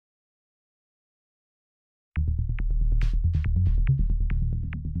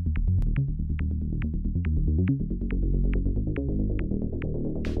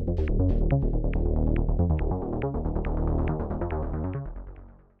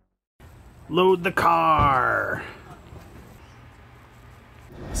Load the car.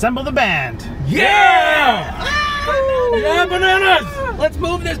 Assemble the band. Yeah! Yeah, bananas! Let's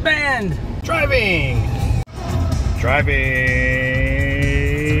move this band. Driving. Driving.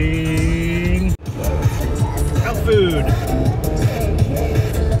 Health food.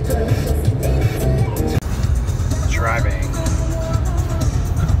 Driving.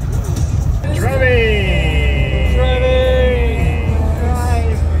 Driving. Driving.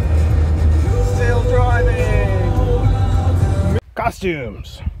 Drive. Still driving.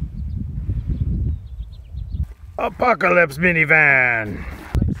 Costumes. Apocalypse minivan.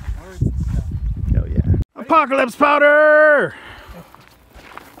 Oh yeah. Apocalypse powder.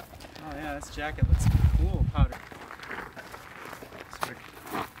 Oh yeah, this jacket looks cool. Powder.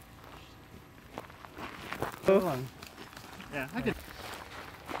 Yeah, I could.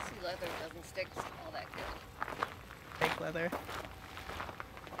 See, leather doesn't stick all that good. Fake leather.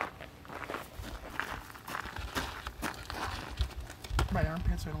 My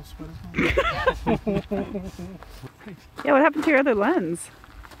armpits, I don't sweat as much. Yeah, what happened to your other lens?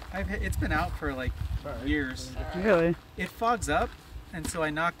 It's been out for like years. Really? It fogs up, and so I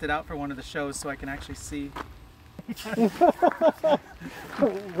knocked it out for one of the shows so I can actually see.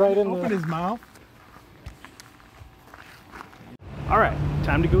 Right in Open his mouth. All right,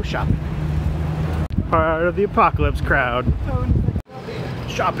 time to go shopping. Part of the apocalypse crowd.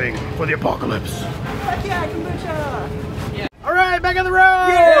 Shopping for the apocalypse. Heck yeah, kombucha! All right, back on the road.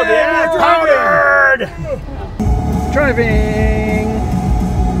 Yeah, powdered. Driving.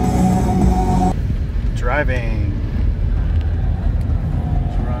 Driving.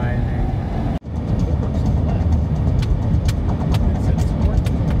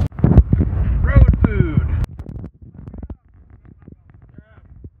 Road food.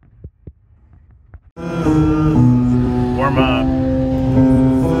 Warm up.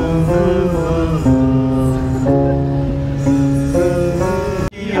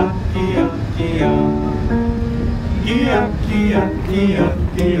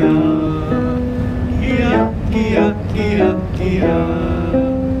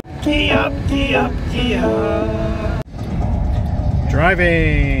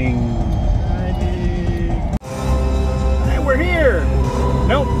 Driving. And we're here.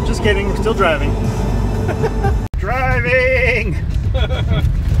 Nope, just kidding. We're still driving. Driving.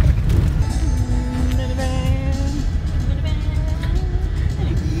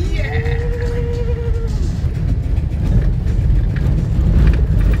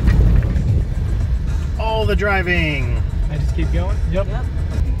 All the driving. I just keep going? Yep. Wow,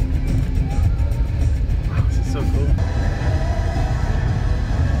 this is so cool.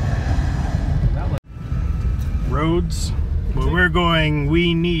 Roads. Where we're going,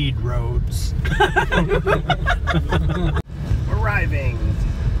 we need roads. Arriving.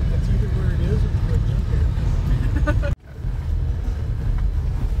 That's either where it is or where it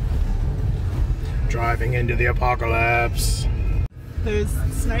is. Driving into the apocalypse. There's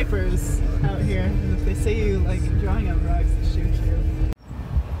snipers out here, and if they see you like drawing on rocks, they shoot you.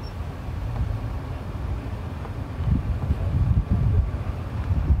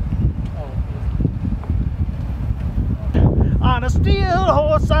 On a steel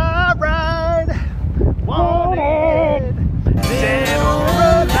horse I ride, wanted, dead or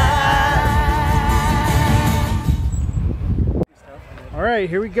alive. All right,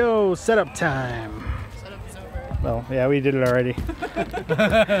 here we go. Setup time. Setup's over. Well, yeah, we did it already.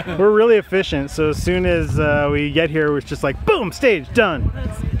 We're really efficient, so as soon as we get here, it's just like, boom, stage, done.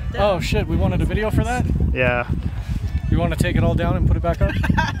 Oh shit, we wanted a video for that? Yeah. You want to take it all down and put it back up?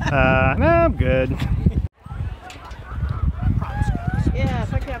 No, I'm good. Yeah,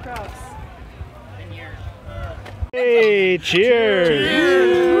 fuck yeah, props. Hey, cheers!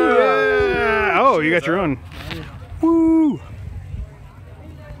 Cheers. Yeah. Oh, you got your own. Woo!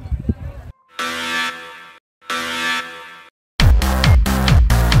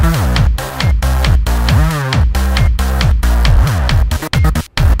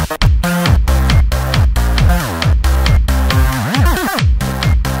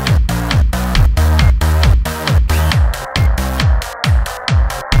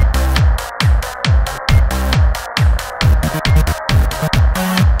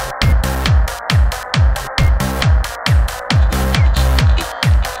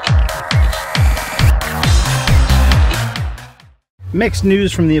 Mixed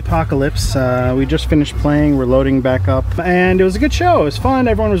news from the apocalypse. We just finished playing, we're loading back up, and it was a good show. It was fun,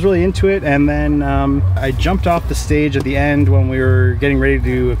 everyone was really into it, and then I jumped off the stage at the end when we were getting ready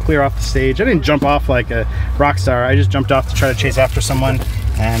to clear off the stage. I didn't jump off like a rock star, I just jumped off to try to chase after someone,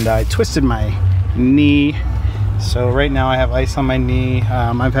 and I twisted my knee, So right now I have ice on my knee.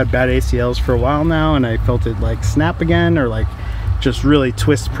 I've had bad ACLs for a while now, and I felt it like snap again, or like just really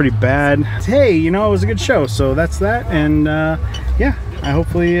twist pretty bad. Hey, you know, it was a good show, so that's that. And yeah,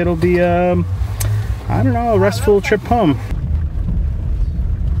 hopefully it'll be I don't know, a restful trip home.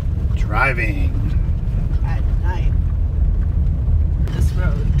 Driving At night. This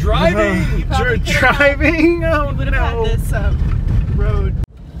road. driving driving. Oh We would have no. had this road.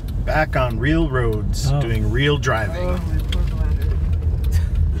 Back on real roads, doing real driving. Oh, my poor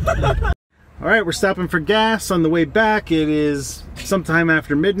bladder. All right, we're stopping for gas on the way back. It is sometime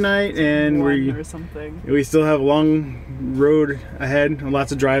after midnight, and One or something. we still have a long road ahead,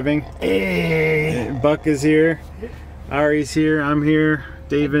 lots of driving. Hey, Buck is here, Ari's here, I'm here,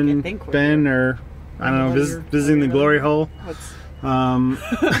 Dave and think we're Ben are, I don't know, visiting the glory hole. What's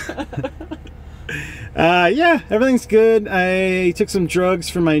Yeah, everything's good. I took some drugs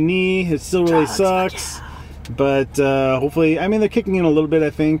for my knee. It still really sucks, but hopefully, I mean, they're kicking in a little bit, I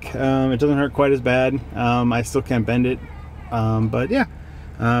think. It doesn't hurt quite as bad. I still can't bend it, but yeah,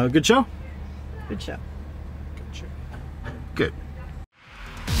 good show. good show?